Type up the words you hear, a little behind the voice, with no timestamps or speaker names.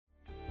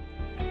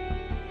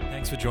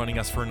Thanks for joining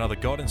us for another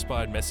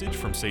God-inspired message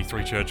from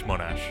C3 Church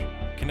Monash.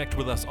 Connect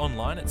with us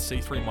online at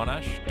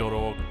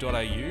c3monash.org.au,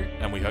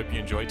 and we hope you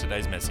enjoy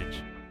today's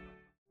message.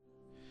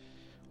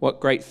 What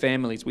great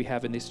families we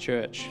have in this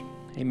church.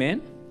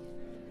 Amen?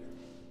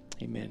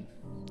 Amen.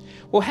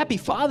 Well, happy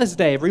Father's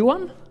Day,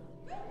 everyone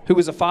who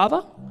is a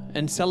father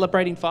and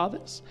celebrating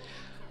fathers,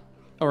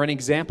 or an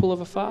example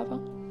of a father.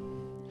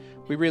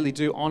 We really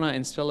do honor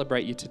and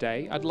celebrate you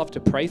today. I'd love to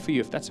pray for you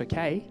if that's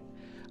okay.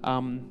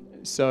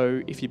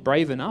 So if you're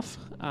brave enough,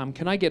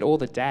 can I get all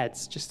the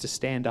dads just to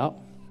stand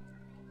up?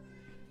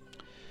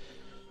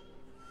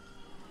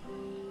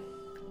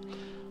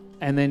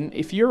 And then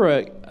if you're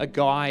a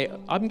guy,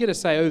 I'm going to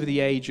say over the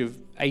age of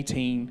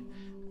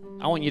 18,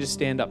 I want you to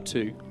stand up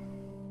too.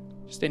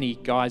 Just any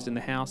guys in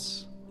the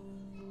house.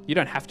 You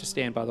don't have to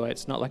stand, by the way.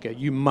 It's not like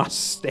you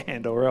must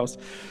stand or else.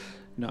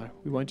 No,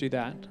 we won't do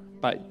that.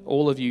 But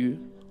all of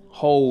you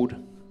hold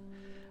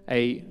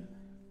a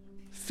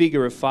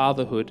figure of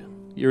fatherhood.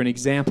 You're an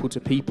example to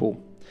people.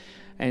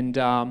 And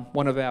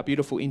one of our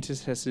beautiful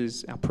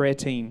intercessors, our prayer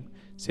team,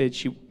 said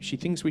she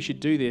thinks we should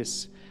do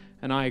this.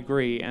 And I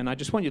agree. And I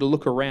just want you to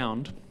look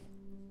around.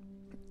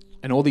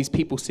 And all these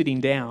people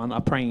sitting down are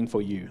praying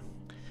for you,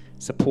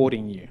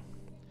 supporting you,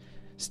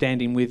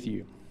 standing with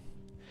you.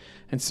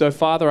 And so,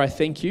 Father, I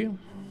thank you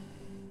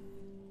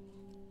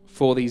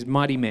for these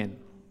mighty men.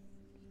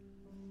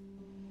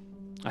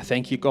 I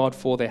thank you, God,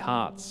 for their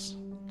hearts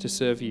to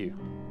serve you.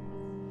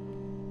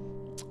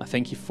 I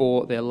thank you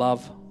for their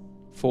love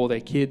for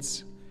their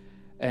kids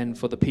and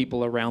for the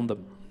people around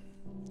them.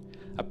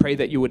 I pray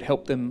that you would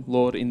help them,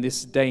 Lord, in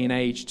this day and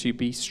age to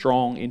be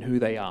strong in who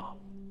they are.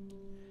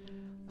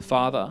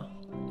 Father,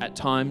 at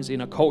times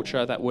in a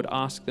culture that would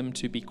ask them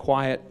to be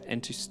quiet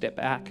and to step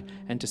back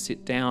and to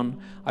sit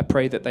down, I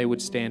pray that they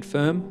would stand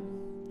firm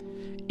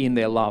in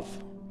their love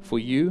for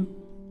you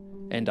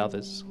and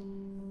others.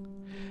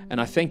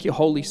 And I thank you,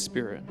 Holy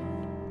Spirit,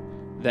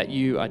 that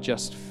you are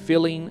just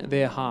filling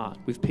their heart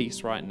with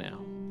peace right now.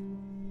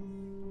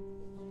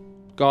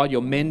 God, you're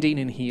mending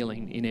and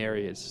healing in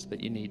areas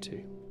that you need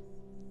to.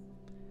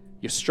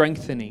 You're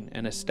strengthening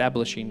and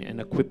establishing and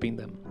equipping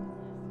them,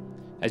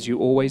 as you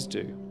always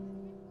do.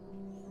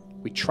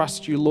 We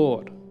trust you,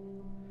 Lord.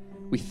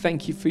 We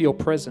thank you for your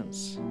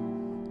presence.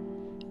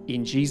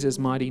 In Jesus'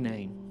 mighty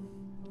name.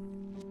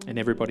 And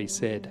everybody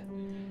said,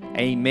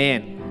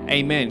 Amen.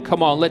 Amen.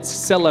 Come on, let's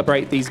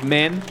celebrate these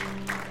men.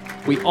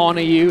 We honor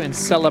you and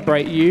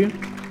celebrate you.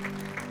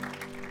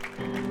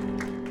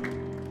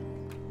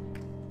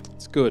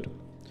 It's good.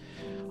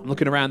 I'm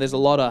looking around. There's a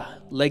lot of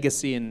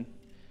legacy and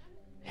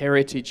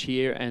heritage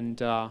here,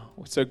 and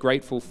we're so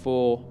grateful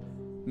for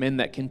men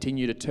that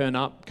continue to turn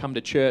up, come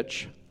to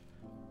church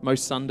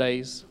most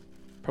Sundays,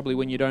 probably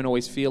when you don't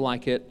always feel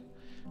like it.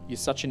 You're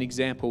such an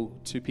example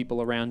to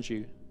people around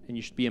you, and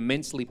you should be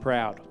immensely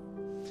proud.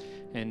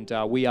 And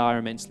we are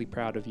immensely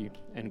proud of you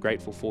and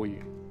grateful for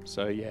you.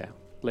 So yeah,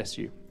 bless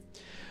you.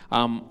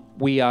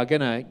 We are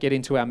going to get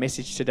into our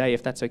message today,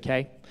 if that's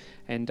okay.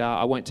 And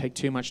I won't take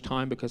too much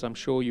time because I'm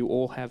sure you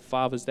all have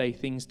Father's Day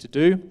things to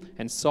do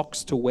and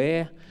socks to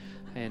wear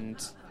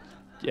and,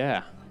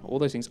 yeah, all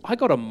those things. I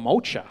got a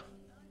mulcher.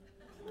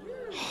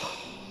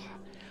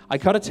 I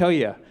got to tell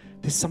you,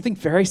 there's something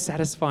very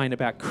satisfying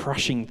about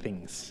crushing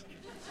things.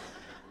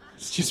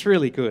 It's just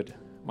really good.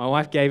 My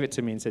wife gave it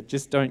to me and said,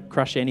 just don't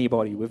crush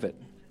anybody with it.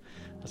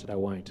 I said, I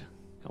won't.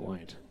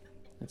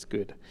 That's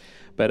good.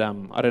 But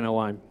I don't know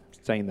why I'm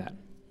saying that.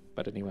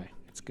 But anyway,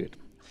 it's good.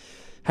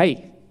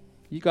 Hey,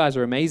 you guys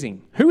are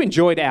amazing. Who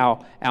enjoyed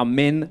our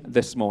men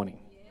this morning?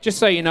 Just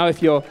so you know,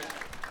 if you're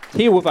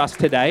here with us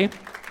today,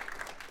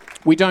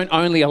 we don't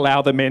only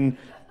allow the men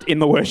in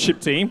the worship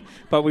team,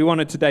 but we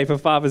wanted today for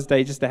Father's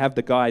Day just to have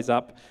the guys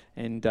up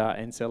and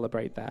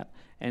celebrate that.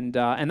 And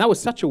that was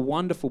such a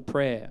wonderful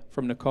prayer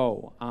from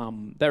Nicole.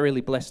 That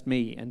really blessed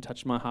me and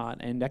touched my heart.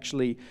 And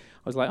actually,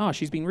 I was like, oh,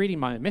 she's been reading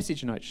my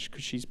message notes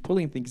because she's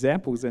pulling the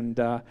examples, and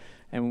that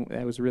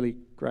was really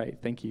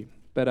great. Thank you.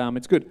 But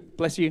it's good.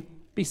 Bless you.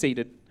 Be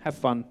seated. Have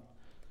fun.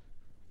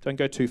 Don't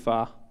go too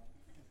far.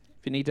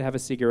 If you need to have a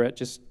cigarette,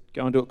 just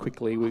go and do it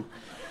quickly. We'll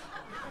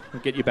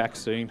get you back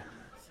soon.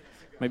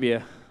 Maybe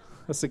a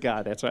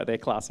cigar. That's right. They're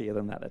classier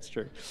than that. That's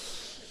true.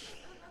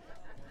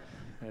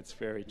 That's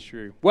very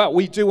true. Well,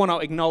 we do want to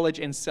acknowledge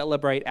and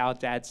celebrate our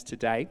dads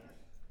today,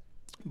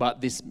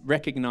 but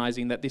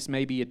recognizing that this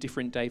may be a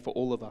different day for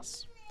all of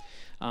us.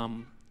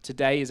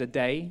 Today is a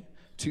day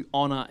to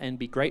honor and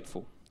be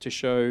grateful, to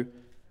show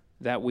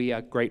that we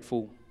are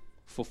grateful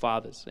for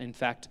fathers. In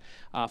fact,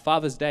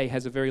 Father's Day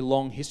has a very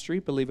long history,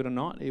 believe it or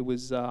not. It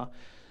was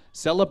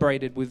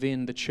celebrated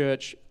within the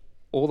church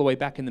all the way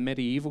back in the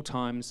medieval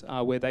times,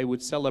 where they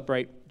would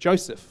celebrate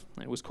Joseph.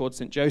 It was called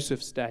St.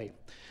 Joseph's Day.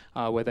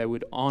 Where they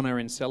would honor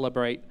and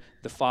celebrate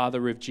the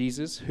father of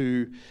Jesus,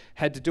 who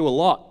had to do a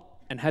lot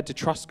and had to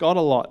trust God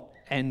a lot,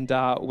 and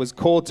was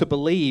called to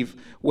believe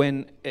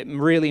when it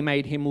really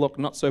made him look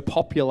not so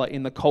popular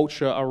in the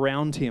culture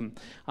around him.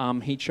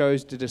 He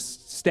chose to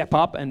just step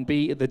up and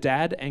be the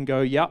dad and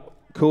go, yep,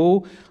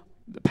 cool,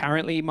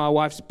 apparently my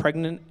wife's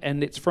pregnant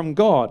and it's from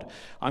God.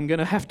 I'm going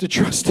to have to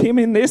trust him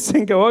in this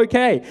and go,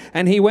 okay.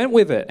 And he went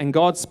with it, and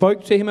God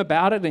spoke to him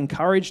about it,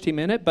 encouraged him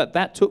in it, but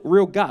that took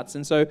real guts.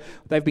 And so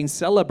they've been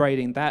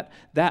celebrating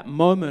that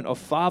moment of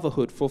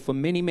fatherhood for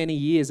many, many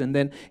years. And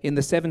then in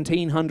the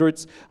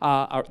 1700s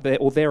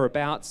or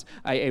thereabouts,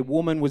 a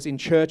woman was in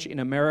church in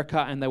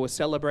America, and they were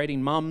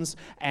celebrating mums,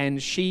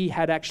 and she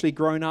had actually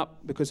grown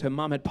up because her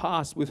mum had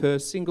passed with her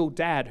single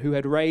dad who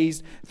had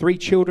raised 3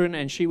 children,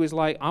 and she was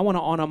like, I want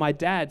to honor my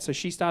dad. So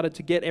she started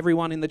to get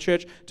everyone in the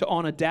church to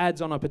honor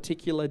dads on a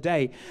particular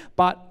day.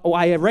 But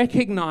I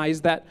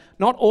recognize that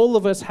not all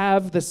of us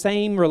have the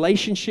same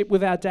relationship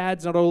with our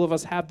dads. Not all of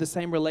us have the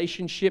same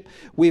relationship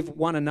with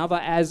one another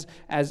as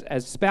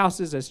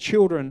spouses, as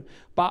children.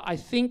 But I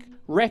think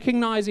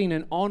recognizing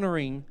and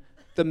honoring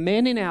the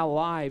men in our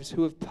lives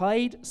who have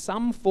played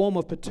some form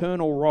of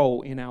paternal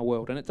role in our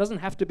world. And it doesn't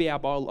have to be our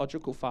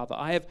biological father.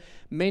 I have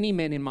many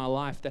men in my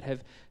life that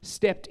have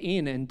stepped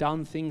in and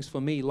done things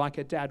for me like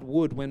a dad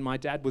would when my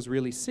dad was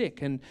really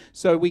sick. And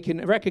so we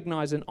can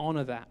recognize and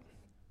honor that.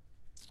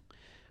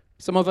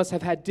 Some of us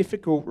have had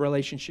difficult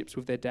relationships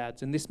with their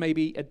dads, and this may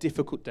be a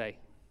difficult day.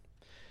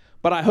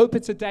 But I hope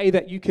it's a day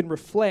that you can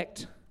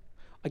reflect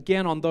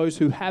again on those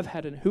who have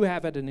had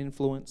an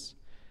influence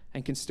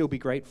and can still be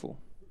grateful.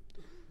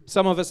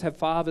 Some of us have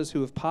fathers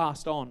who have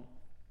passed on.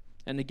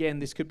 And again,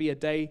 this could be a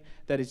day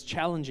that is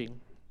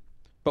challenging,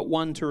 but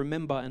one to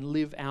remember and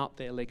live out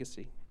their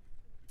legacy.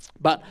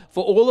 But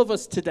for all of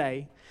us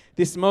today,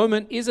 this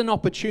moment is an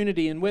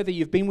opportunity, and whether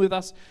you've been with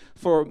us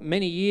for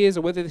many years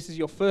or whether this is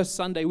your first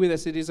Sunday with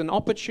us, it is an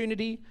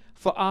opportunity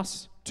for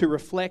us to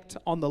reflect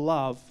on the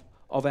love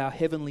of our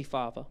Heavenly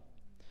Father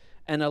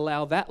and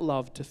allow that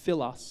love to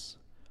fill us,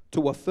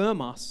 to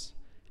affirm us,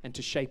 and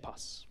to shape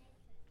us.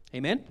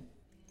 Amen?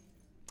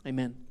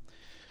 Amen.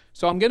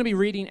 So I'm going to be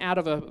reading out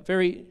of a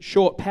very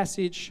short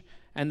passage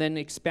and then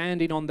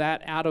expanding on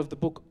that out of the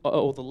book,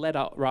 or the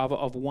letter rather,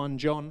 of 1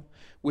 John,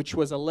 which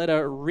was a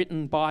letter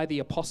written by the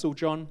Apostle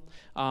John,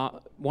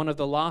 one of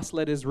the last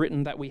letters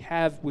written that we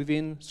have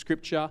within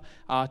Scripture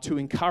to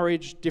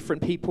encourage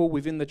different people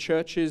within the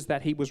churches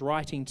that he was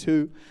writing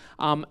to.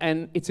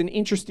 And it's an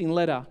interesting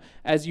letter.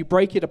 As you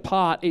break it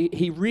apart,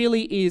 he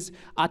really is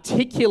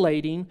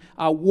articulating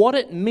what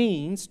it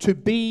means to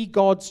be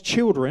God's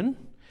children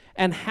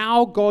and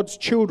how God's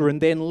children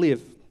then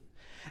live.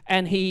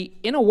 And he,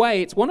 in a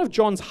way, it's one of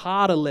John's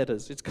harder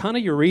letters. It's kind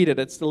of, you read it,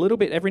 it's a little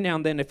bit every now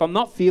and then. If I'm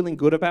not feeling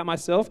good about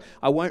myself,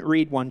 I won't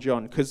read 1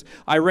 John because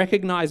I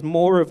recognize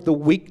more of the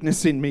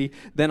weakness in me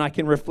than I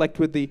can reflect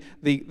with the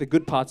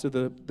good parts of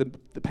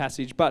the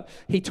passage. But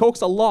he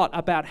talks a lot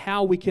about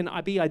how we can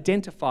be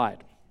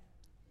identified.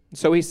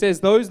 So he says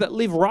those that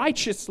live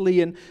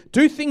righteously and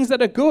do things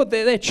that are good,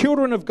 they're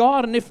children of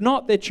God, and if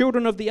not, they're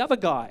children of the other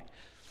guy.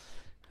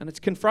 And it's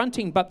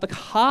confronting, but the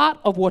heart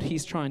of what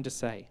he's trying to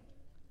say,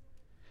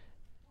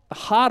 the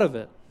heart of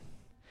it,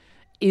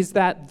 is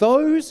that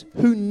those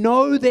who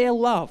know they're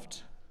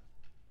loved,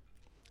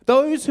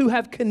 those who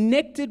have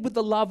connected with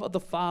the love of the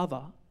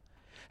Father,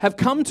 have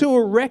come to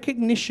a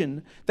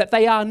recognition that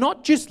they are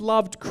not just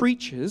loved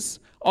creatures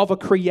of a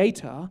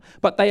creator,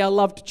 but they are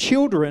loved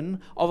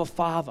children of a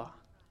Father.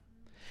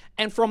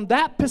 And from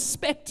that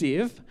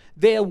perspective,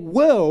 their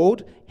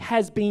world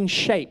has been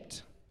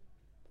shaped.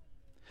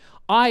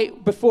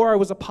 Before I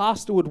was a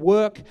pastor, would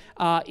work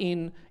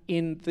in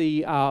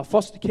the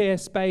foster care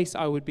space.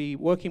 I would be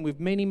working with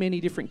many, many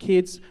different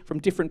kids from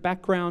different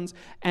backgrounds.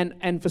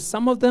 And for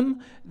some of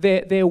them,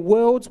 their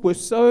worlds were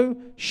so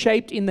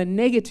shaped in the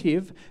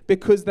negative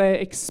because their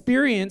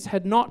experience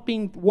had not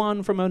been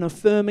one from an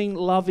affirming,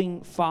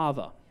 loving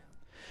father.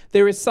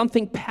 There is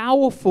something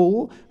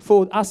powerful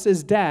for us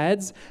as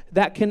dads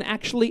that can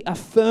actually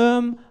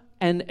affirm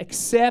and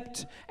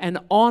accept and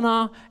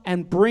honor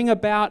and bring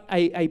about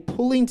a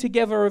pulling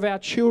together of our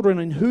children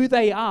and who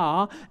they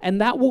are, and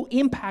that will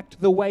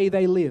impact the way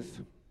they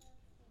live.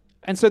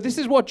 And so this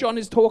is what John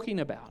is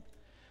talking about.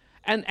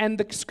 And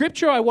the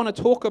scripture I want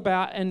to talk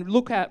about and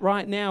look at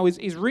right now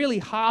is really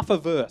half a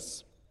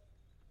verse.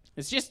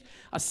 It's just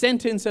a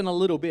sentence and a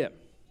little bit.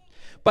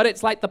 But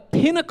it's like the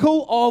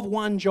pinnacle of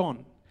 1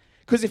 John.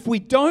 Because if we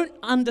don't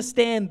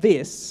understand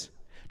this,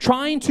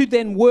 trying to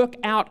then work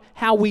out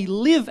how we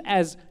live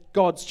as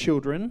God's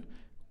children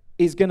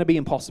is going to be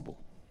impossible.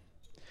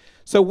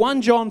 So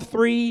 1 John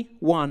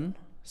 3:1,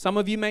 some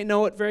of you may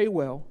know it very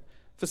well.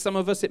 For some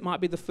of us, it might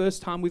be the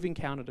first time we've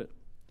encountered it.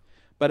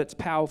 But it's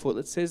powerful.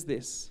 It says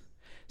this: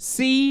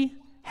 see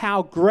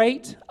how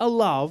great a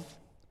love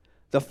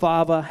the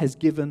Father has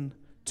given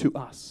to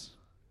us,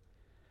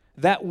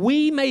 that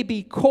we may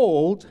be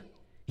called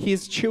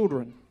his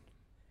children.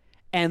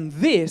 And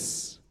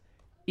this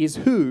is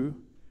who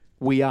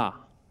we are.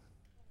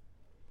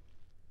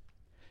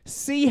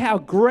 See how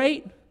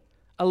great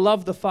a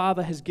love the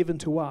Father has given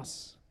to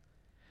us,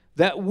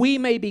 that we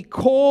may be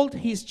called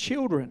his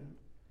children,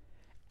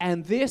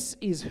 and this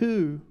is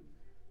who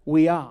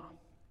we are.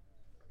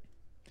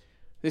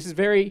 This is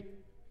very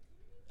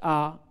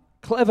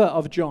clever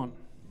of John.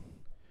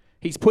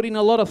 He's putting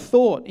a lot of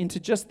thought into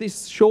just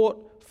this short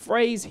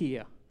phrase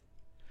here.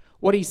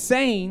 What he's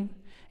saying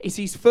is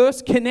he's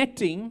first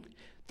connecting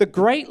the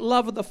great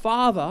love of the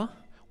Father.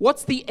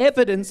 What's the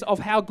evidence of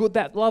how good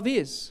that love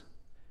is?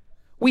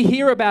 We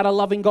hear about a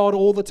loving God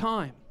all the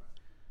time.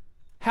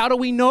 How do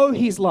we know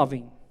he's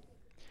loving?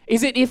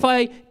 Is it if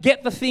I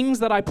get the things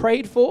that I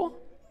prayed for?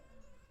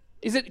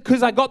 Is it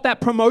because I got that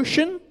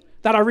promotion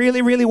that I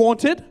really, really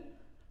wanted?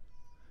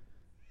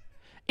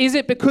 Is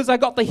it because I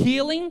got the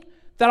healing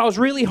that I was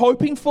really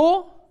hoping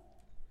for?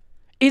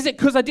 Is it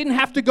because I didn't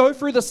have to go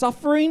through the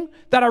suffering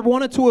that I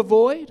wanted to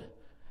avoid?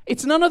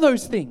 It's none of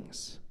those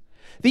things.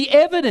 The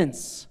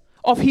evidence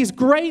of his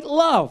great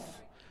love,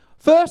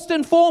 first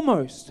and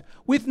foremost,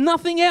 with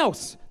nothing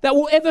else that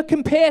will ever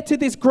compare to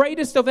this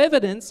greatest of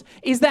evidence,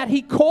 is that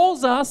he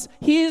calls us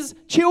his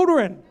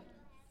children.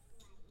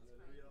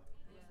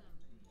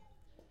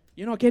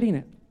 You're not getting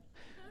it.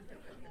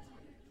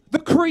 The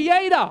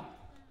creator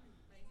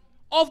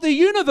of the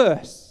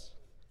universe,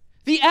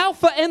 the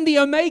Alpha and the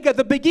Omega,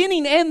 the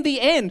beginning and the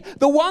end,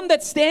 the one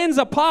that stands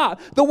apart,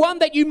 the one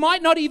that you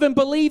might not even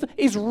believe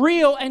is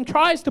real and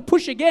tries to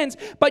push against,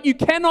 but you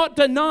cannot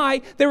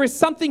deny there is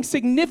something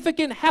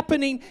significant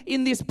happening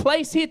in this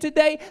place here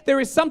today. There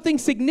is something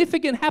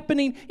significant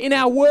happening in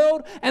our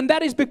world, and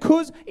that is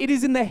because it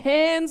is in the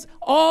hands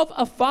of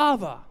a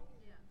Father.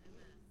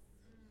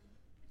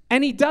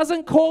 And he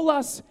doesn't call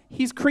us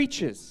his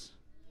creatures.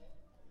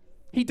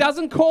 He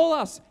doesn't call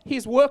us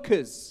his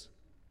workers.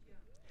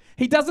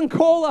 He doesn't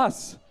call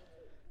us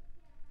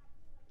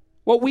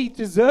what we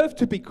deserve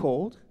to be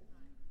called.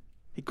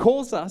 He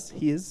calls us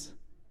his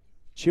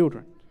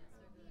children.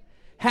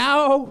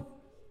 How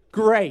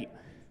great.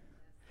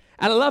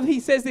 And I love he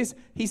says this.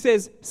 He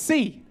says,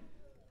 see.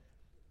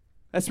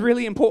 That's a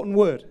really important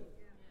word.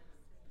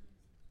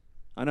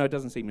 I know it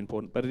doesn't seem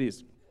important, but it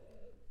is.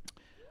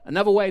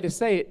 Another way to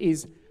say it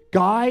is,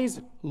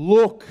 guys,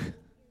 look.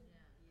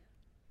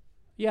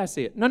 Yeah, I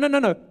see it.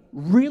 No.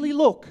 Really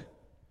look.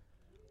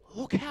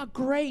 Look how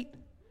great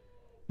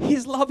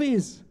his love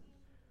is.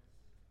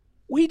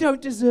 We don't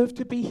deserve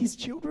to be his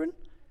children.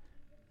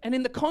 And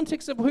in the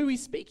context of who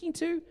he's speaking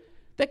to,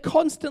 they're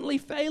constantly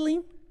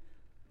failing,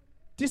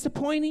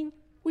 disappointing.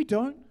 We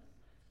don't.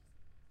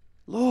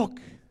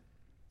 Look,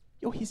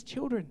 you're his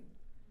children.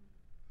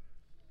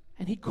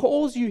 And he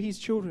calls you his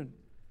children.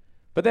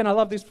 But then I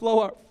love this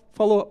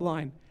follow-up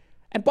line.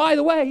 And by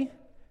the way,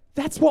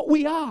 that's what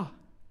we are.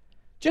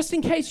 Just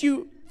in case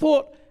you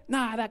thought,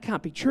 nah, that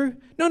can't be true.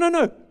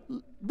 No.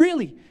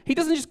 Really, he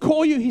doesn't just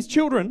call you his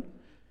children.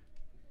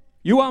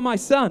 You are my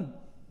son.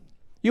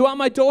 You are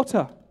my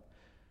daughter.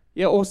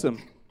 Yeah,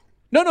 awesome.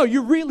 No,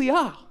 you really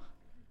are.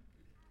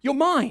 You're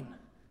mine.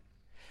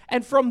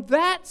 And from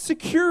that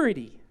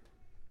security,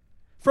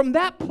 from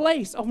that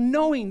place of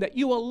knowing that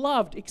you are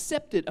loved,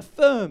 accepted,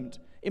 affirmed,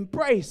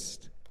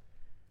 embraced,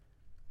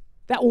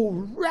 that will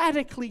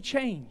radically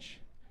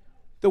change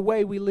the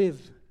way we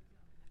live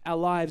our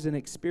lives and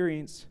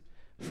experience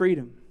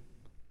freedom.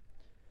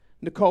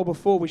 Nicole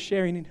before was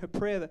sharing in her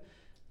prayer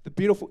the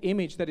beautiful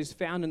image that is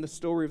found in the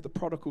story of the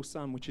prodigal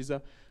son, which is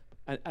a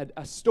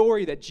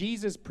story that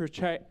Jesus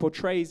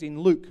portrays in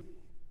Luke,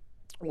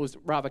 or was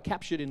rather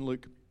captured in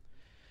Luke.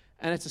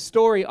 And it's a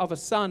story of a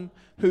son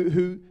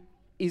who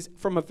is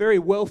from a very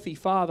wealthy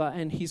father,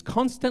 and he's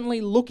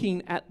constantly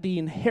looking at the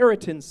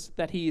inheritance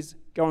that he is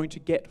going to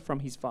get from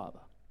his father.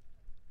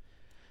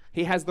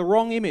 He has the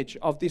wrong image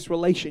of this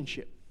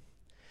relationship.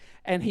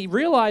 And he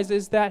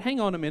realizes that, hang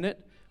on a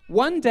minute,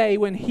 one day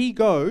when he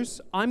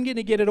goes, I'm going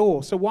to get it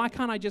all. So why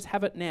can't I just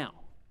have it now?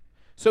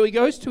 So he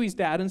goes to his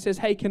dad and says,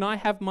 hey, can I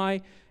have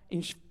my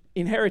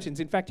inheritance?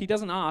 In fact, he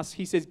doesn't ask.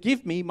 He says,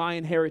 give me my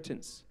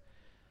inheritance.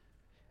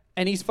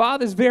 And his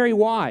father's very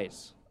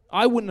wise.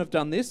 I wouldn't have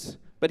done this,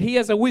 but he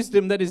has a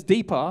wisdom that is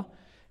deeper.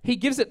 He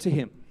gives it to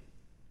him.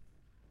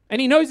 And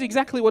he knows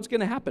exactly what's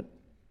going to happen.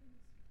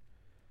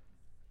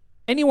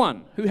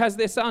 Anyone who has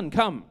their son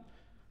come,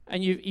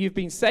 and you've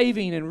been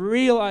saving and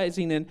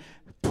realizing and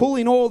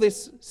pulling all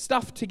this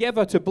stuff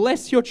together to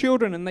bless your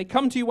children, and they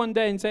come to you one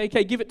day and say,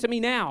 okay, give it to me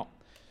now.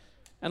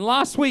 And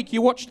last week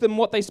you watched them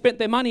what they spent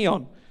their money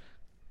on.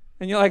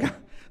 And you're like,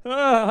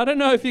 I don't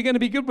know if you're going to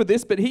be good with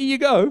this, but here you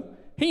go.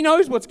 He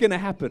knows what's going to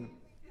happen.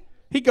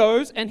 He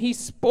goes and he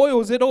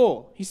spoils it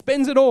all. He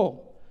spends it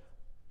all.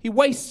 He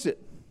wastes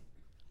it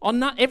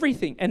on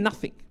everything and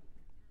nothing.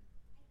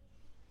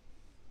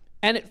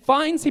 And it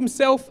finds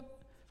himself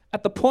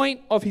at the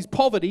point of his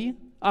poverty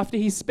after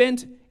he's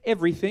spent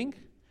everything.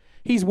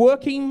 He's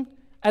working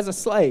as a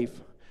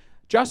slave,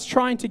 just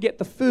trying to get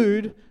the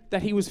food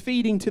that he was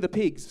feeding to the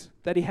pigs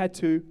that he had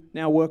to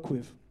now work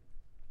with.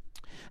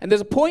 And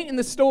there's a point in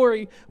the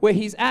story where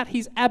he's at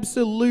his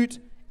absolute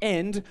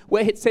end,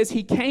 where it says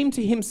he came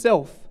to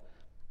himself.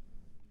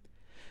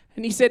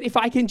 And he said, if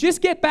I can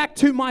just get back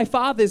to my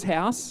father's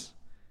house,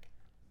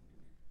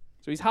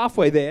 so he's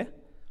halfway there,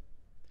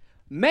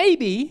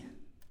 maybe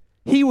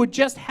he would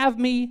just have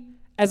me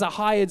as a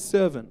hired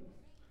servant.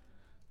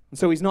 And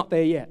so he's not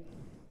there yet.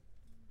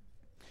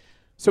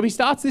 So he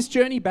starts this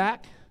journey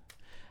back,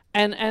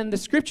 And the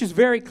scripture's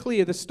very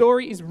clear. The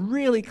story is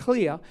really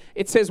clear.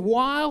 It says,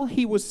 while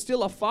he was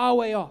still a far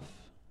way off,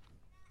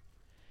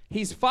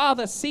 his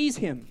father sees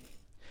him,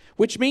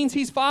 which means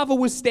his father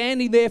was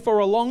standing there for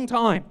a long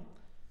time,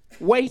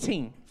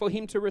 waiting for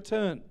him to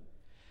return.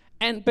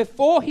 And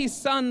before his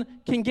son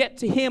can get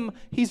to him,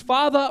 his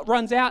father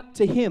runs out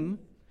to him,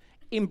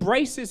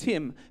 embraces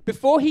him.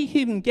 Before he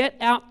can get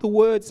out the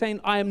word saying,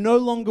 I am no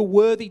longer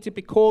worthy to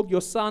be called your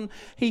son,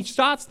 he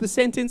starts the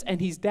sentence and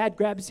his dad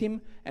grabs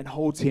him and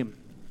holds him.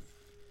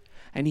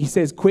 And he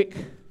says, quick,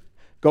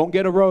 go and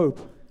get a robe.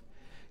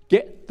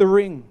 Get the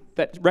ring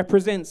that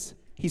represents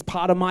he's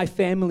part of my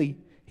family.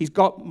 He's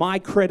got my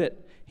credit.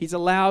 He's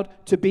allowed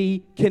to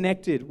be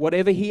connected.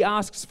 Whatever he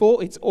asks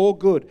for, it's all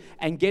good.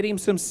 And get him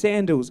some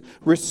sandals.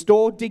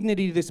 Restore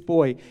dignity to this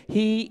boy.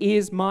 He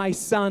is my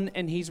son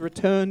and he's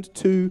returned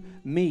to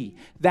me.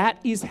 That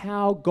is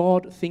how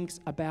God thinks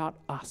about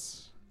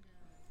us.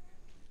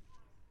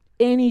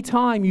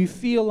 Anytime you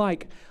feel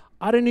like,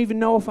 I don't even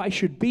know if I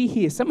should be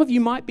here. Some of you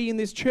might be in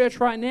this church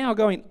right now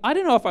going, I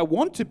don't know if I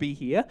want to be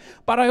here,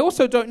 but I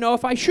also don't know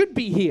if I should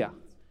be here.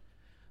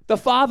 The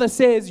Father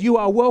says, you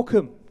are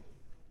welcome.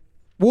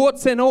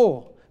 Warts and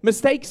all,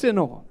 mistakes and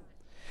all.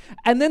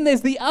 And then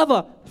there's the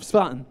other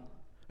son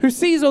who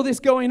sees all this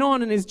going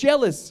on and is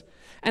jealous.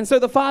 And so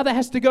the father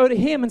has to go to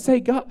him and say,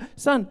 God,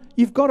 son,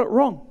 you've got it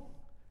wrong.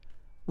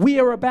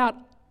 We are about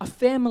a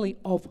family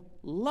of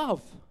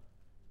love.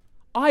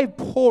 I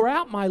pour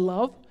out my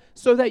love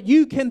so that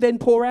you can then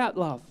pour out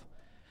love.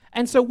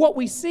 And so what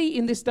we see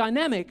in this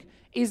dynamic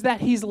is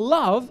that his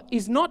love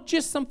is not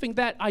just something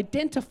that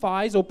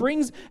identifies or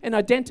brings an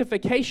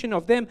identification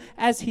of them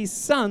as his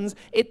sons.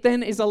 It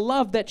then is a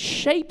love that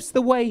shapes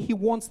the way he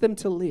wants them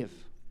to live.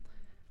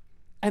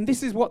 And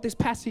this is what this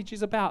passage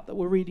is about that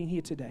we're reading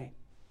here today.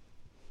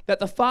 That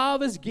the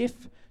Father's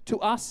gift to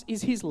us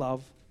is his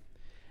love,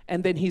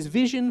 and then his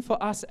vision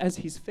for us as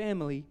his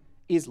family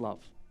is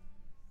love.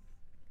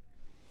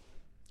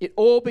 It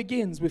all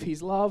begins with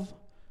his love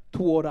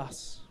toward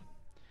us.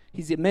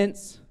 His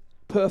immense,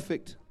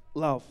 perfect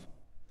love.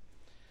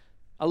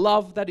 A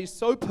love that is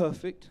so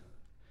perfect,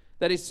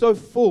 that is so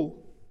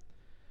full,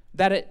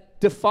 that it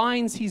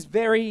defines his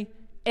very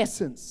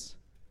essence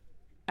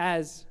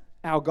as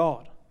our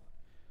God.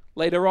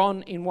 Later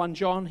on in 1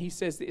 John, he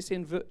says this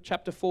in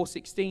chapter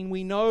 4:16,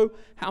 we know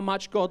how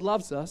much God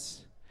loves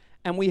us,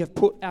 and we have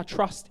put our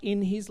trust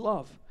in his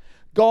love.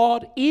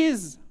 God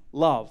is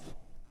love,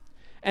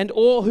 and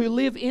all who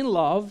live in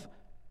love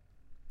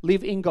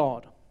live in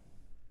God,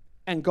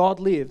 and God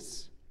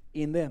lives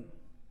in them.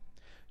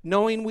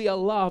 Knowing we are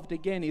loved,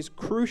 again, is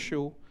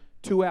crucial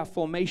to our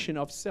formation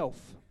of self,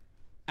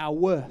 our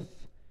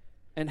worth,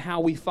 and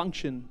how we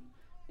function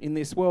in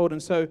this world.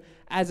 And so,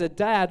 as a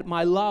dad,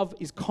 my love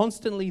is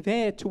constantly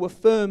there to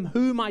affirm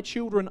who my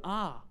children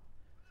are.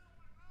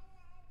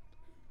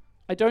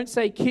 I don't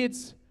say,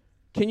 kids,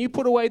 can you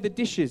put away the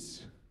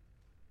dishes?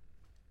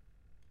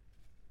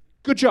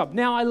 Good job,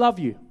 now I love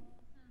you.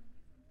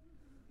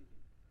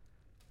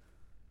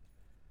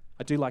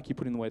 I do like you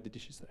putting away the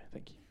dishes though,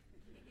 thank you.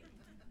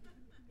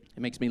 It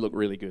makes me look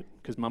really good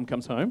because mum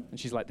comes home and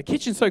she's like, the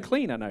kitchen's so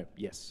clean. I know,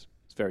 yes,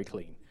 it's very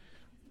clean.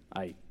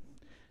 I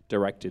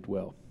directed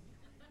well.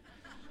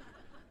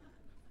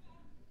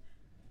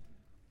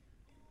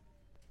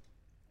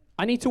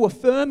 I need to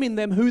affirm in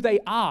them who they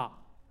are.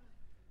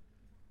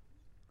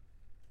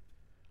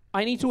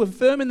 I need to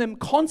affirm in them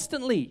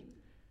constantly.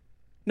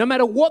 No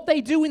matter what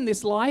they do in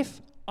this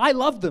life, I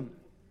love them.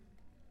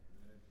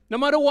 No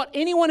matter what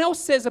anyone else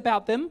says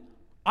about them,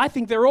 I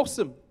think they're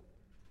awesome.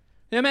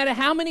 No matter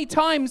how many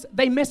times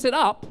they mess it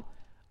up,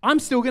 I'm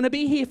still going to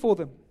be here for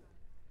them.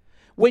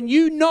 When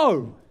you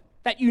know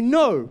that you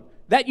know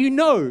that you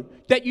know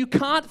that you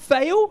can't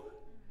fail,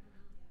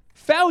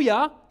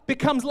 failure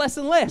becomes less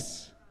and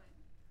less.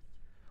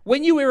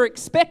 When you are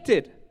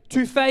expected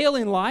to fail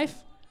in life,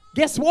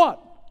 guess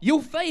what?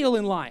 You'll fail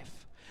in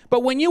life.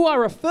 But when you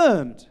are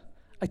affirmed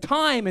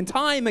time and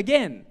time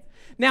again,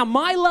 now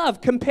my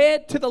love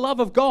compared to the love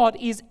of God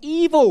is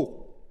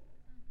evil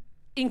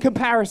in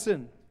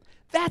comparison.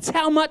 That's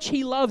how much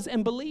he loves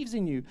and believes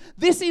in you.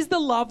 This is the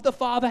love the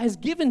Father has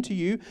given to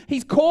you.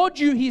 He's called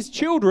you his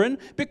children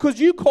because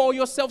you call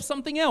yourself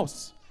something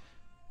else.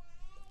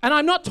 And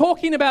I'm not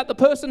talking about the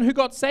person who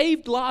got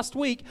saved last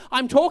week.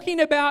 I'm talking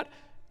about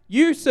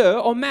you, sir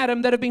or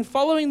madam, that have been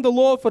following the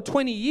Lord for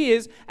 20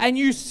 years and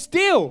you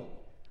still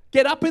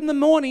get up in the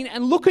morning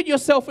and look at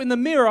yourself in the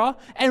mirror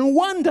and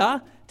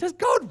wonder, does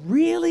God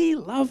really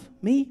love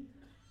me?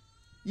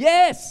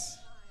 Yes.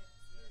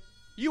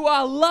 You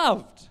are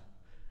loved.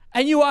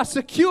 And you are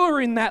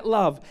secure in that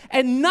love.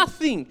 And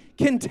nothing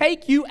can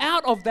take you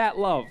out of that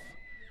love.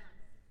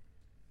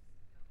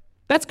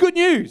 That's good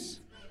news.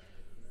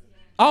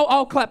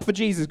 I'll clap for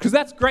Jesus because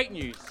that's great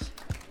news.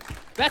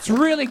 That's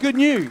really good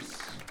news.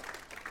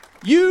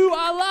 You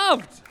are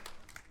loved.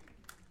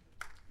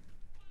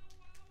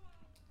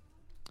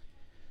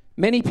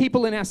 Many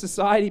people in our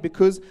society,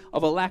 because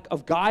of a lack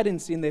of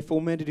guidance in their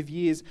formative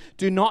years,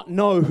 do not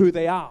know who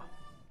they are.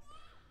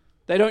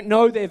 They don't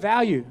know their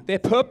value, their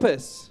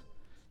purpose.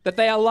 that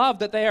they are loved,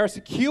 that they are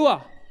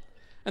secure.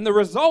 And the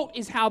result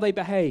is how they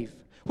behave.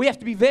 We have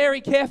to be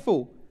very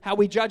careful how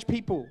we judge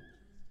people.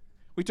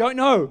 We don't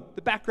know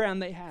the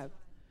background they have.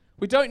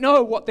 We don't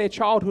know what their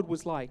childhood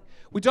was like.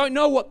 We don't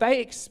know what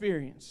they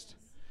experienced.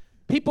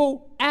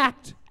 People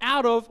act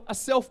out of a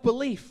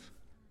self-belief.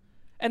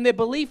 And their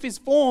belief is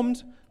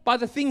formed by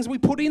the things we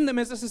put in them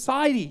as a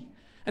society.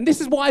 And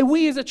this is why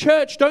we as a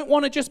church don't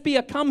want to just be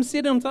a come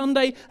sit on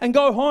Sunday and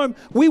go home.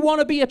 We want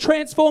to be a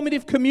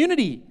transformative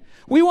community.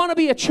 We want to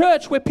be a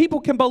church where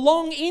people can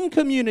belong in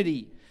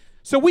community.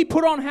 So we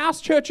put on house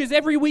churches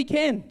every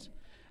weekend.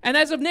 And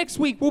as of next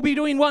week, we'll be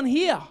doing one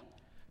here.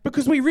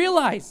 Because we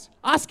realize,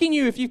 asking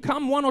you if you've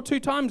come 1 or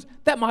 2 times,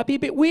 that might be a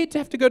bit weird to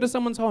have to go to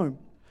someone's home.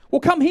 Well,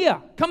 come here.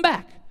 Come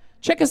back.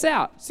 Check us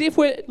out. See if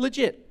we're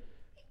legit.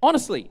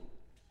 Honestly,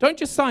 don't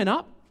just sign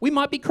up. We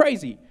might be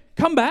crazy.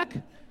 Come back.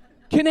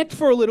 Connect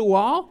for a little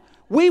while.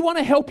 We want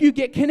to help you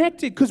get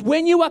connected, because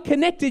when you are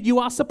connected, you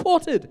are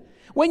supported.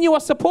 When you are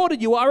supported,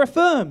 you are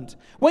affirmed.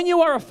 When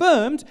you are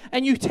affirmed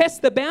and you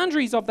test the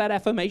boundaries of that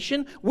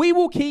affirmation, we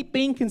will keep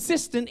being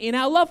consistent in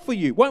our love for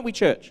you, won't we,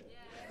 church?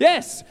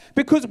 Yes,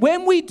 because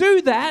when we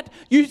do that,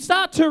 you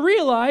start to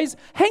realize,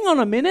 hang on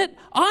a minute,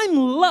 I'm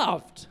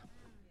loved.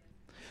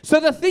 So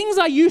the things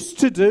I used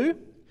to do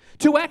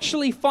to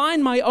actually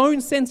find my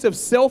own sense of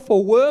self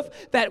or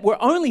worth that were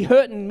only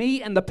hurting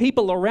me and the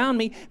people around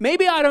me,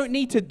 maybe I don't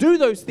need to do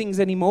those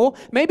things anymore.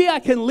 Maybe I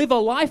can live a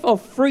life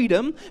of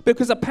freedom,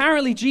 because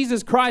apparently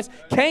Jesus Christ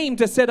came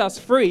to set us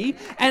free.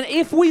 And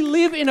if we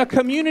live in a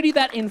community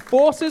that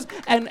enforces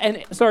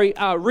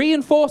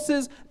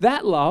reinforces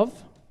that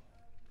love,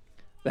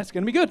 that's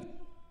going to be good.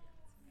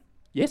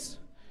 Yes?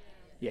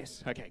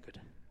 Yes. Okay, good.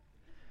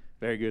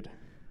 Very good.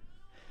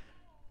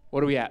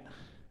 What are we at?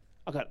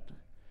 I got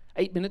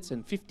 8 minutes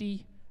and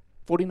 50,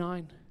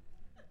 49,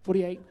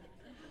 48,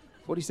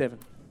 47.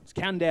 It's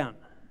counting down.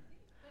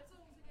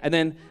 And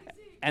then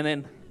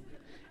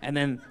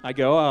I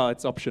go, oh,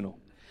 it's optional.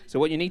 So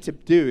what you need to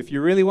do, if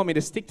you really want me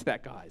to stick to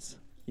that, guys,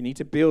 you need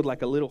to build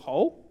like a little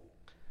hole.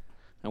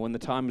 And when the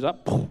time's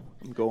up,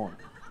 I'm gone.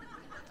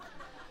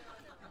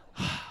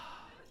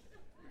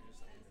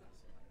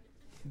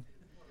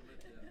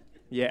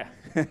 Yeah.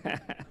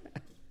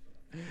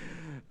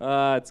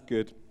 It's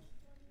good.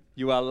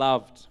 You are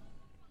loved.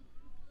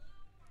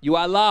 You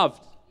are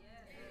loved.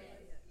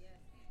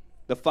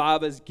 The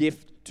Father's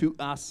gift to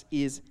us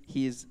is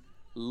His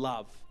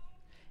love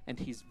and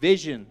His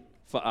vision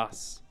for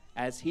us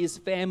as His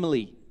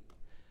family.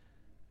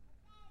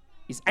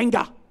 His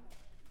anger,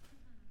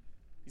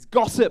 His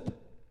gossip,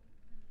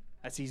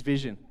 that's His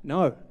vision.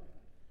 No.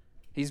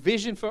 His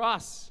vision for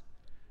us,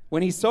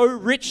 when He so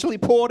richly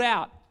poured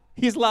out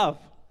His love,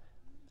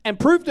 and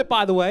proved it,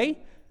 by the way,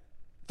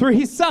 through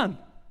His Son,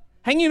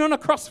 hanging on a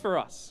cross for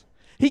us.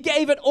 He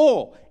gave it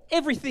all,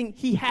 everything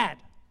He had,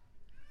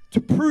 to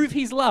prove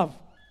His love.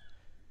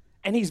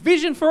 And His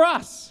vision for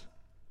us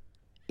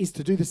is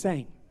to do the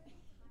same.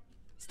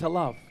 It's to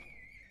love.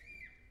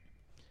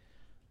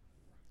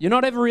 You're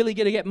not ever really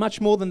going to get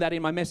much more than that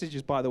in my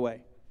messages, by the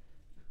way.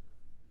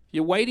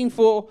 You're waiting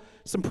for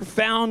some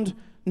profound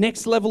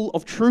next level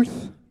of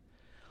truth.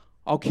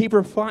 I'll keep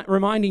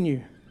reminding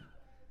you.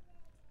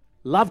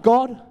 Love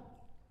God,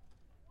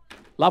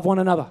 love one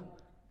another.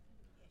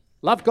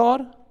 Love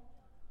God,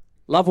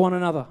 love one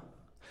another.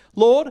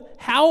 Lord,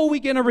 how are we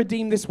going to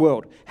redeem this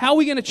world? How are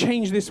we going to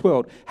change this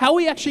world? How are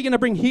we actually going to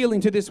bring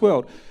healing to this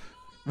world?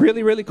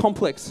 Really, really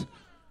complex.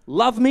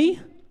 Love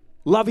me,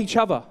 love each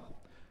other.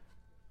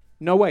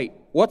 No, wait.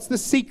 What's the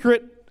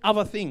secret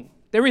other thing?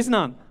 There is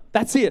none.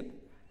 That's it.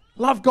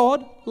 Love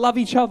God, love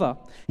each other.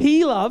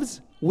 He loves,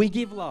 we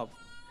give love.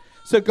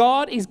 So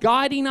God is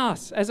guiding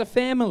us as a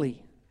family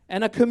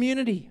and a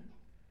community,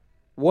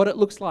 what it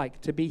looks like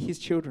to be His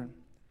children.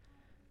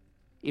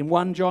 In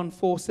 1 John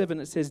 4:7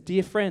 it says,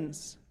 "Dear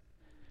friends,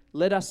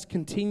 let us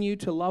continue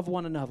to love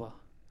one another,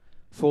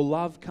 for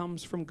love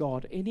comes from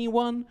God.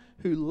 Anyone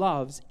who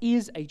loves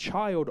is a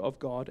child of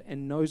God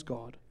and knows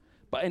God.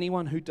 But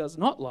anyone who does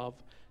not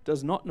love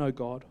does not know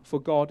God, for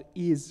God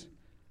is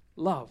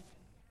love."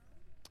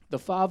 The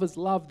Father's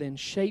love then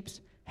shapes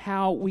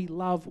how we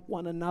love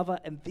one another,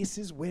 and this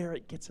is where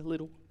it gets a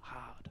little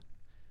hard.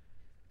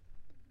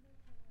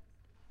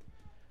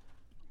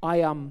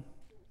 I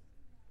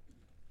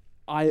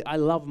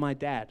love my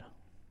dad.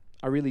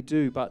 I really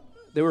do, but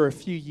there were a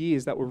few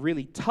years that were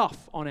really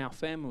tough on our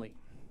family.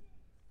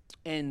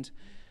 And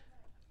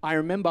I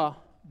remember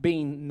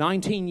being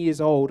 19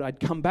 years old, I'd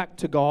come back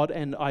to God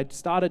and I'd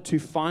started to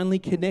finally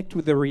connect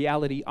with the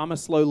reality. I'm a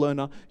slow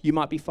learner, you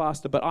might be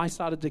faster, but I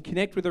started to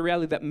connect with the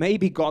reality that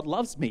maybe God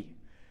loves me.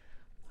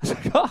 I was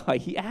like, oh,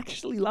 He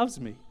actually loves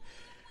me.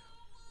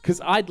 Because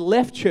I'd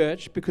left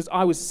church because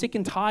I was sick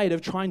and tired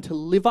of trying to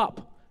live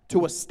up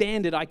to a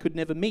standard I could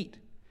never meet.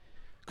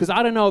 Because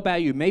I don't know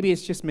about you, maybe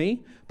it's just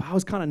me, but I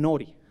was kind of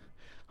naughty.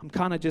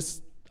 I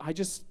just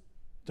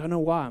don't know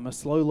why. I'm a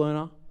slow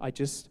learner.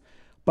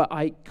 But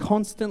I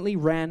constantly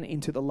ran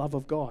into the love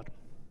of God.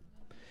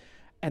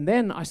 And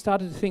then I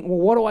started to think, well,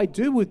 what do I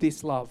do with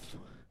this love?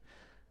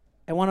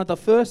 And one of the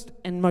first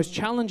and most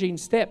challenging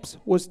steps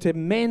was to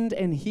mend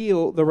and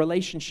heal the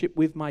relationship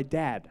with my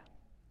dad.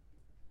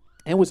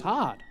 And it was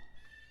hard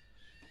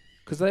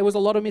because there was a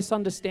lot of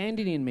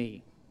misunderstanding in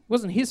me. It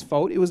wasn't his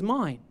fault, it was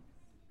mine.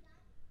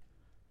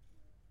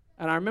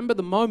 And I remember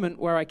the moment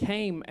where I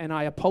came and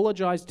I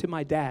apologized to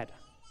my dad.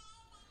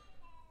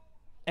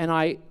 And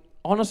I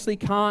honestly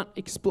can't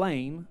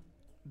explain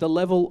the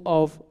level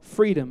of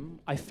freedom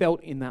I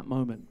felt in that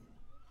moment.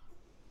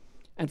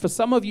 And for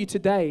some of you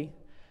today,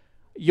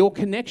 your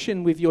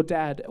connection with your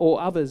dad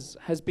or others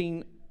has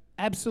been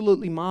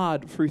absolutely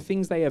marred through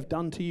things they have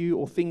done to you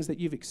or things that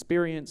you've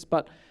experienced.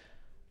 But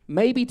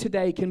maybe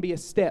today can be a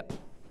step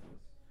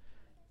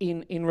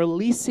in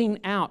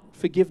releasing out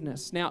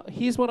forgiveness. Now,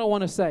 here's what I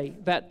want to say,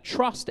 that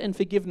trust and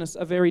forgiveness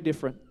are very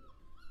different.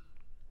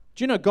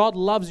 Do you know God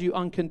loves you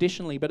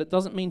unconditionally, but it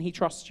doesn't mean he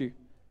trusts you.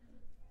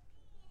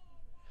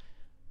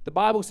 The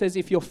Bible says,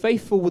 if you're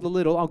faithful with a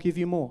little, I'll give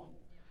you more.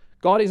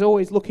 God is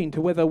always looking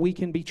to whether we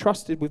can be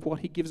trusted with what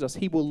he gives us.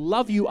 He will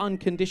love you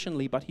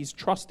unconditionally, but his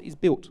trust is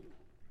built.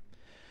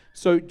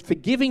 So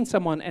forgiving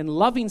someone and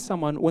loving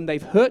someone when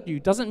they've hurt you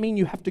doesn't mean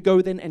you have to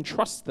go then and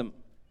trust them,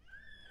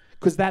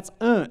 because that's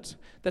earned.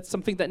 That's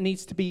something that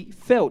needs to be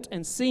felt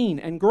and seen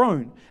and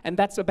grown, and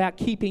that's about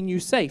keeping you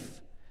safe.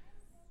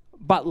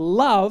 But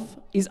love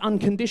is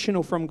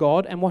unconditional from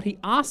God, and what he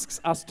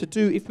asks us to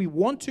do, if we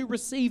want to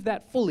receive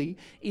that fully,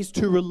 is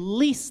to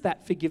release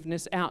that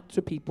forgiveness out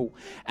to people.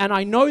 And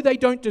I know they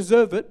don't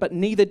deserve it, but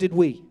neither did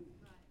we.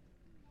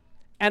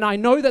 And I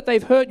know that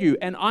they've hurt you,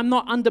 and I'm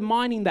not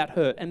undermining that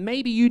hurt, and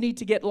maybe you need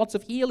to get lots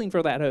of healing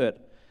for that hurt.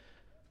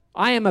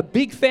 I am a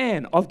big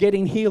fan of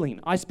getting healing.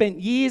 I spent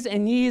years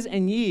and years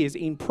and years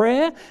in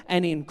prayer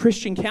and in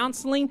Christian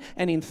counseling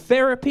and in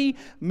therapy,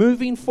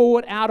 moving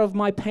forward out of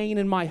my pain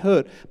and my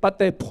hurt. But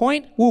the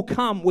point will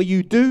come where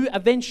you do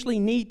eventually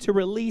need to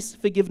release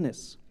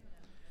forgiveness.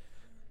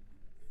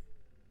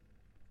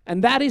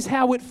 And that is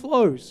how it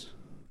flows.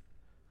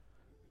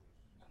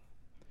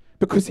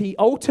 Because he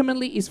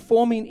ultimately is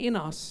forming in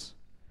us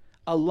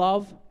a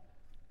love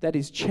that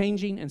is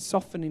changing and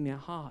softening our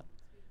heart,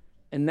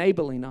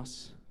 enabling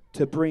us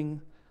to bring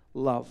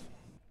love.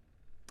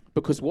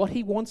 Because what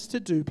he wants to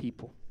do,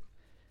 people,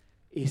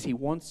 is he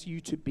wants you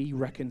to be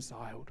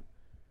reconciled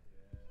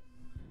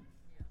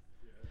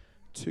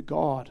to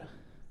God.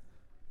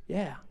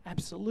 Yeah,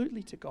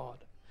 absolutely to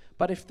God.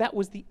 But if that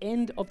was the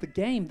end of the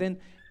game,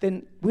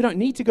 then we don't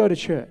need to go to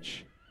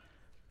church.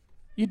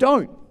 You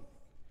don't.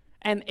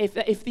 And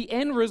if the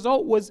end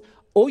result was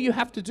all you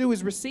have to do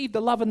is receive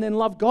the love and then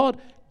love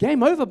God,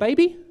 game over,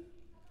 baby.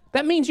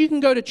 That means you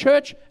can go to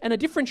church and a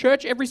different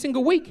church every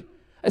single week.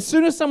 As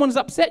soon as someone's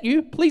upset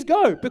you, please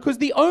go, because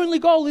the only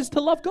goal is to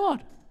love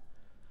God.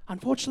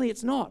 Unfortunately,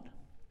 it's not.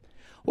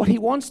 What he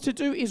wants to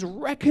do is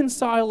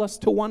reconcile us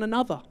to one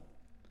another.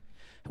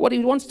 What he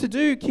wants to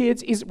do,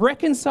 kids, is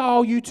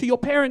reconcile you to your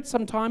parents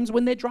sometimes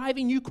when they're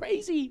driving you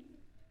crazy.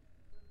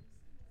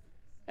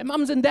 And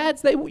mums and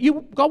dads,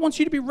 God wants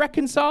you to be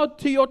reconciled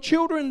to your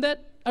children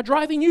that are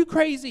driving you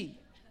crazy.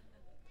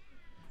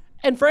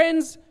 And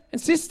friends and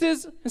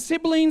sisters and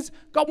siblings,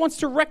 God wants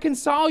to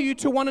reconcile you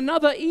to one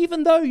another,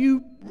 even though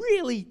you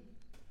really,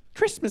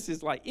 Christmas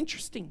is like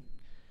interesting.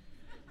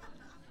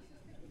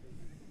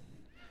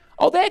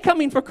 Oh, they're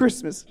coming for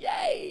Christmas.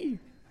 Yay!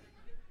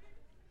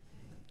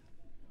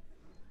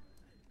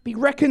 Be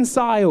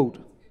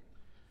reconciled.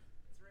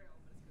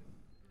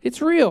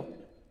 It's real.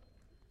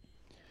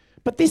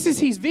 But this is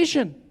his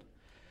vision.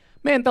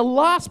 Man, the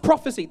last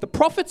prophecy, the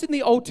prophets in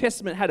the Old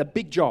Testament had a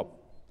big job.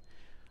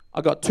 I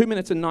got 2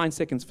 minutes and 9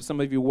 seconds for some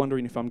of you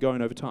wondering if I'm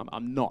going over time.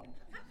 I'm not.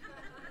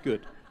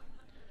 Good.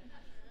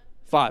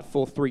 5,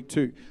 4, 3,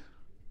 2.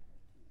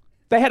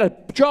 They had a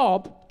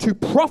job to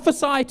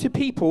prophesy to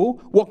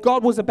people what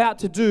God was about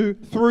to do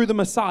through the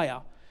Messiah.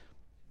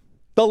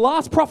 The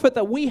last prophet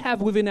that we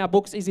have within our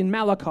books is in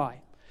Malachi.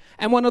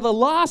 And one of the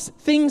last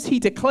things he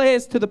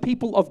declares to the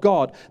people of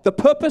God, the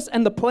purpose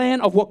and the plan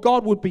of what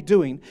God would be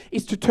doing,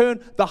 is to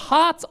turn the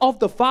hearts of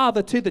the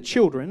father to the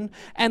children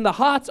and the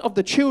hearts of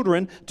the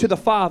children to the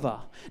father.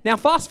 Now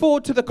fast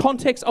forward to the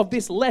context of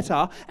this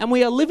letter, and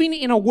we are living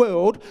in a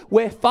world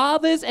where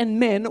fathers and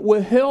men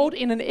were held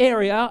in an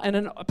area and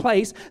a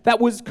place that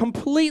was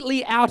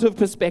completely out of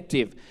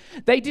perspective.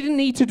 They didn't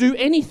need to do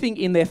anything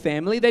in their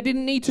family. They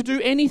didn't need to do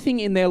anything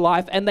in their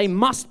life, and they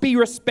must be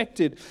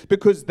respected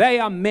because they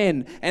are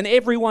men and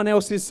everyone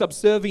else is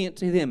subservient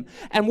to them.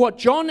 And what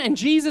John and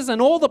Jesus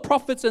and all the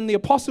prophets and the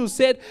apostles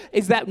said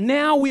is that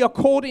now we are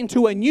called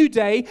into a new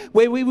day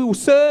where we will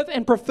serve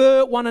and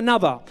prefer one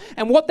another.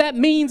 And what that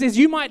means is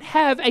you might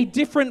have a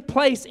different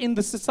place in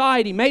the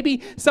society.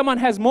 Maybe someone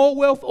has more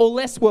wealth or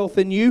less wealth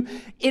than you.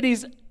 It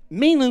is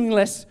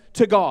meaningless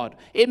to God.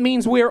 It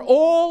means we're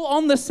all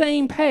on the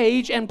same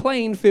page and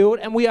playing field,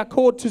 and we are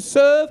called to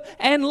serve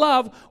and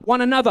love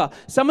one another.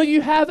 Some of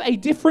you have a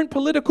different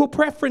political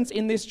preference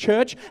in this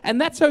church, and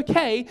that's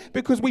okay,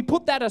 because we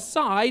put that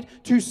aside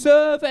to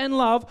serve and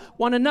love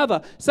one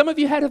another. Some of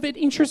you have an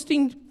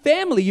interesting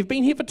family. You've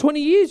been here for 20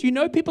 years. You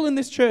know people in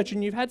this church,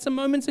 and you've had some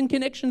moments and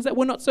connections that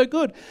were not so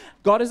good.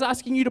 God is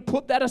asking you to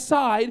put that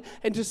aside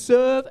and to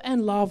serve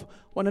and love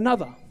one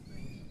another.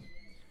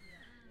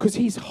 Because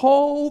his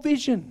whole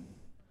vision,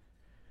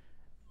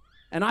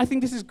 and I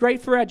think this is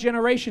great for our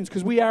generations,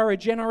 because we are a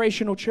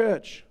generational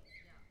church,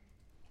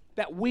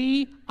 that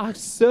we are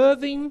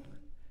serving,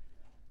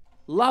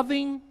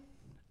 loving,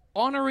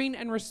 honoring,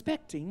 and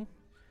respecting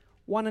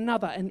one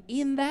another. And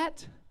in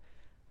that,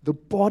 the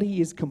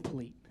body is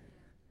complete.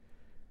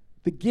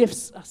 The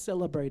gifts are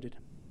celebrated.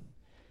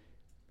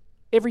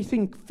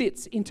 Everything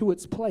fits into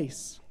its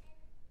place.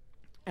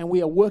 And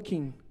we are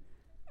working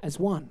as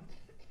one.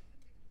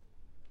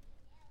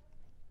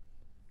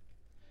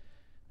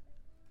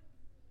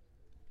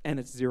 And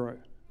it's 0.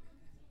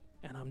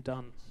 And I'm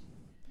done.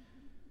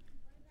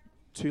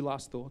 2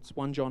 last thoughts.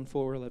 1 John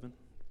 4:11.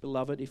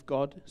 Beloved, if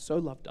God so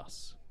loved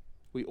us,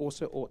 we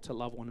also ought to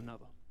love one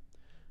another.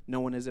 No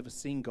one has ever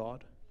seen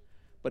God,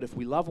 but if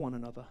we love one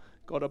another,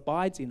 God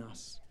abides in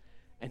us,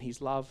 and his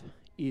love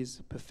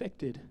is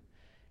perfected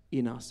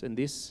in us. And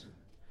this,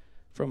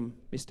 from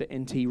Mr.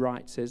 N.T.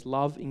 Wright, says,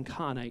 love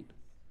incarnate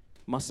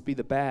must be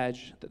the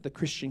badge that the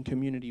Christian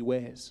community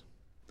wears.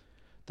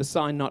 The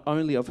sign not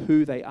only of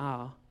who they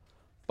are,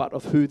 but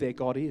of who their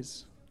God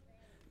is.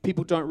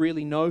 People don't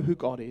really know who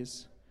God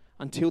is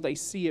until they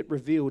see it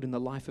revealed in the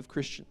life of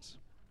Christians.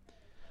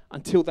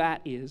 Until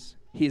that is,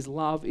 his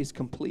love is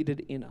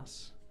completed in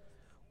us.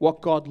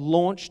 What God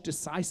launched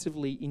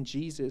decisively in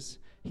Jesus,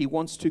 he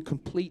wants to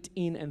complete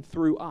in and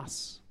through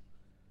us.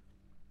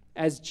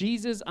 As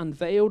Jesus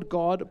unveiled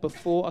God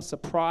before a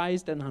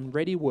surprised and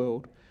unready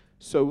world,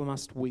 so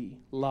must we.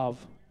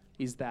 Love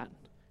is that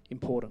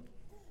important.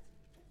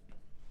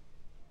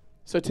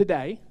 So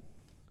today,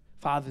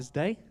 Father's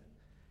Day,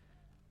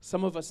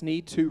 some of us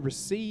need to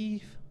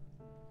receive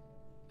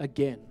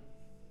again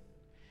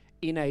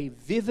in a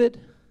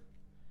vivid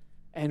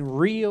and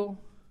real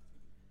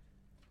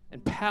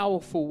and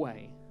powerful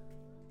way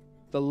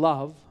the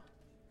love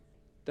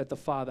that the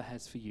Father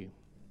has for you.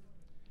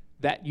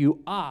 That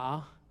you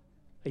are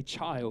a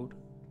child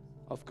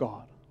of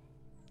God.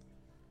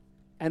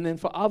 And then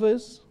for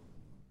others,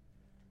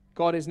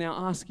 God is now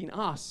asking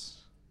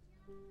us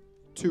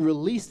to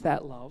release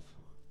that love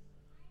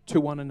to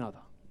one another.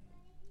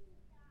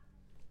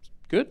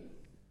 Good?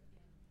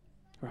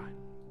 Right.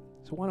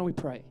 So why don't we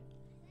pray?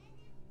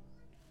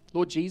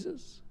 Lord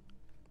Jesus,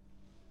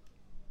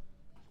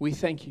 we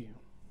thank you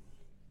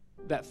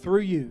that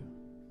through you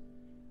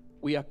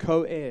we are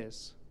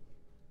co-heirs,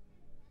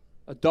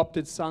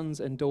 adopted sons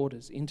and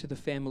daughters into the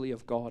family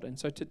of God. And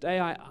so today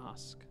I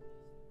ask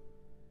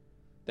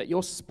that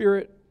your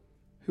Spirit,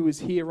 who is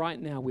here right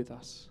now with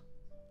us,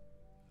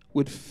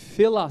 would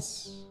fill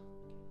us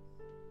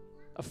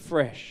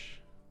afresh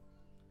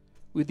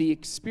with the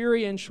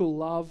experiential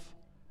love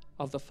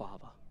of the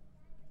Father.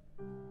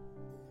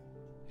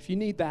 If you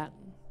need that,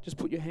 just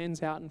put your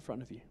hands out in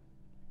front of you.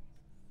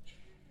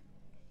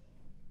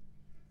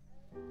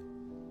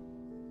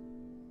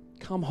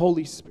 Come,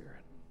 Holy Spirit.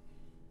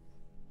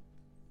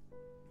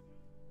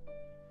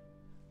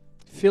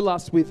 Fill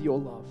us with your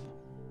love.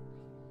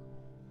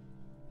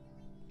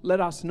 Let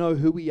us know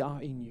who we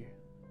are in you.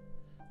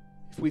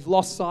 If we've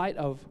lost sight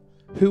of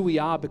who we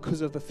are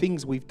because of the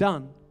things we've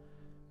done,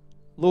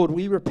 Lord,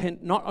 we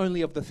repent not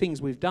only of the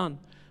things we've done,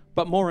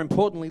 but more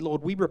importantly,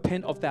 Lord, we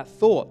repent of that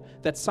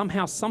thought that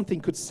somehow something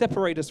could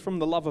separate us from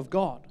the love of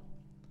God.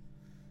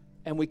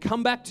 And we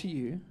come back to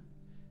you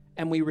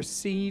and we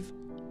receive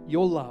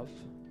your love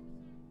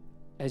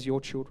as your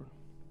children.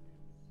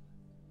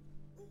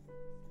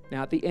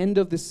 Now, at the end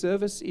of this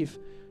service, if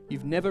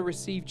you've never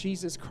received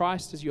Jesus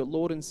Christ as your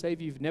Lord and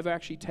Savior, you've never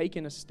actually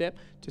taken a step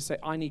to say,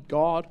 I need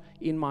God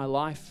in my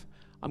life,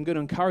 I'm going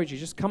to encourage you,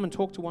 just come and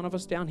talk to one of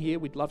us down here.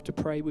 We'd love to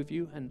pray with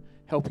you and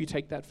help you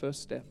take that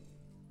first step.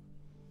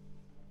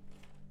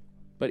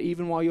 But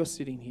even while you're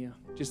sitting here,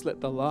 just let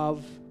the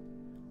love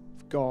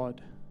of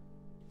God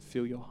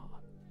fill your heart.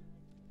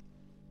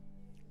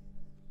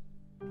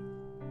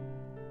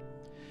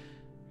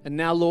 And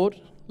now, Lord,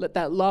 let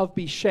that love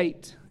be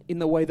shaped in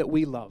the way that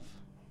we love.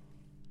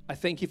 I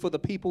thank you for the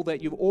people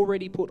that you've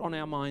already put on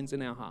our minds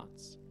and our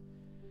hearts.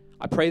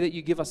 I pray that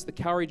you give us the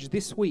courage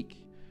this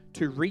week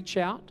to reach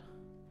out,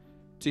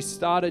 to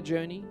start a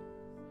journey,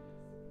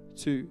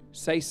 to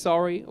say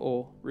sorry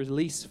or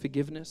release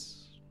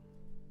forgiveness.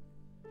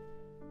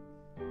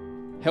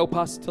 Help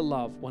us to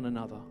love one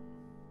another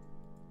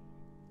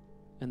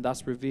and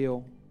thus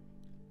reveal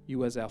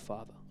you as our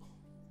Father.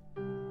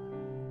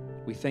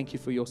 We thank you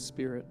for your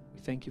Spirit. We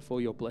thank you for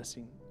your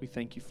blessing. We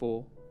thank you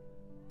for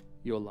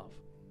your love.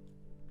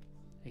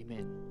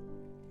 Amen.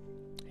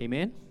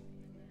 Amen?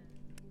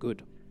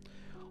 Good.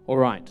 All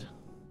right.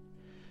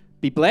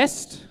 Be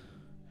blessed.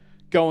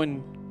 Go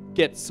and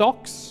get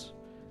socks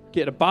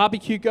get a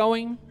barbecue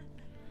going.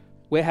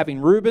 We're having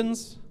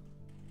Reubens,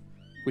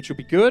 which will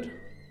be good.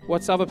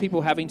 What's other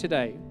people having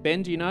today?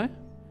 Ben, do you know?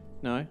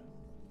 No.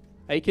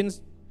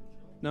 Aikens?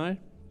 No.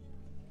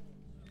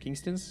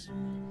 Kingston's?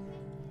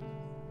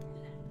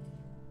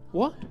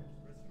 What?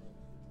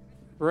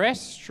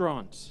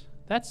 Restaurant.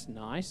 That's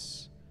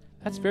nice.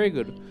 That's very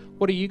good.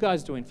 What are you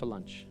guys doing for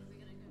lunch?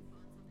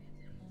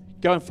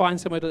 Go and find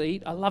somewhere to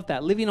eat. I love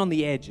that. Living on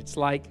the edge. It's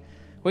like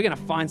we're going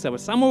to find somewhere.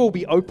 Somewhere will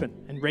be open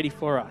and ready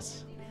for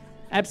us.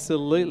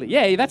 Absolutely.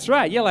 Yeah, that's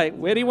right. You're like,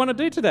 where do you want to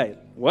do today?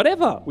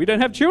 Whatever. We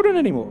don't have children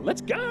anymore.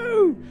 Let's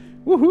go.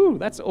 Woohoo.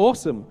 That's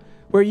awesome.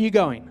 Where are you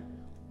going?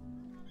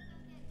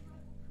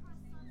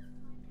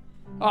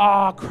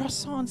 Oh,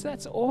 croissants.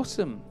 That's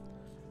awesome.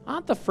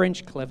 Aren't the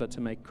French clever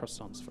to make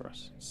croissants for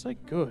us? So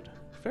good.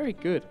 Very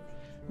good.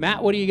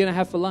 Matt, what are you going to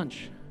have for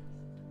lunch?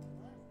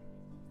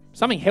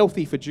 Something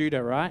healthy for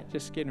judo, right?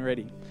 Just getting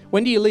ready.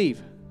 When do you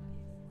leave?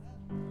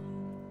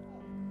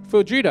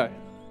 For judo?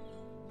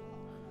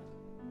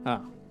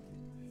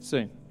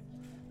 Soon.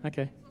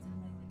 Okay.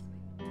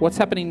 What's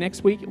happening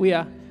next week?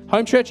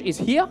 Home church is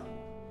here.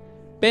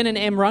 Ben and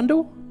Em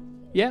Rundle.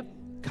 Yep.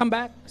 Come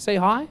back, say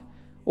hi,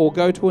 or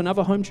go to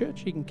another home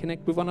church. You can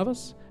connect with one of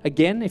us.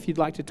 Again, if you'd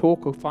like to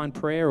talk or find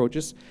prayer or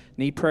just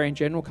need prayer in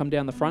general, come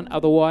down the front.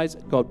 Otherwise,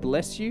 God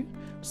bless you.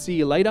 See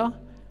you later.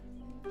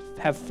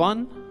 Have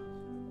fun.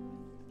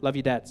 Love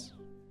you, dads.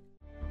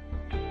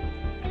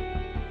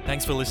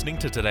 Thanks for listening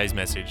to today's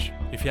message.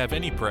 If you have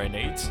any prayer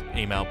needs,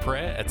 email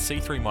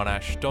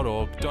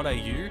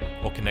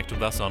prayer@c3monash.org.au or connect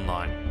with us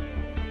online.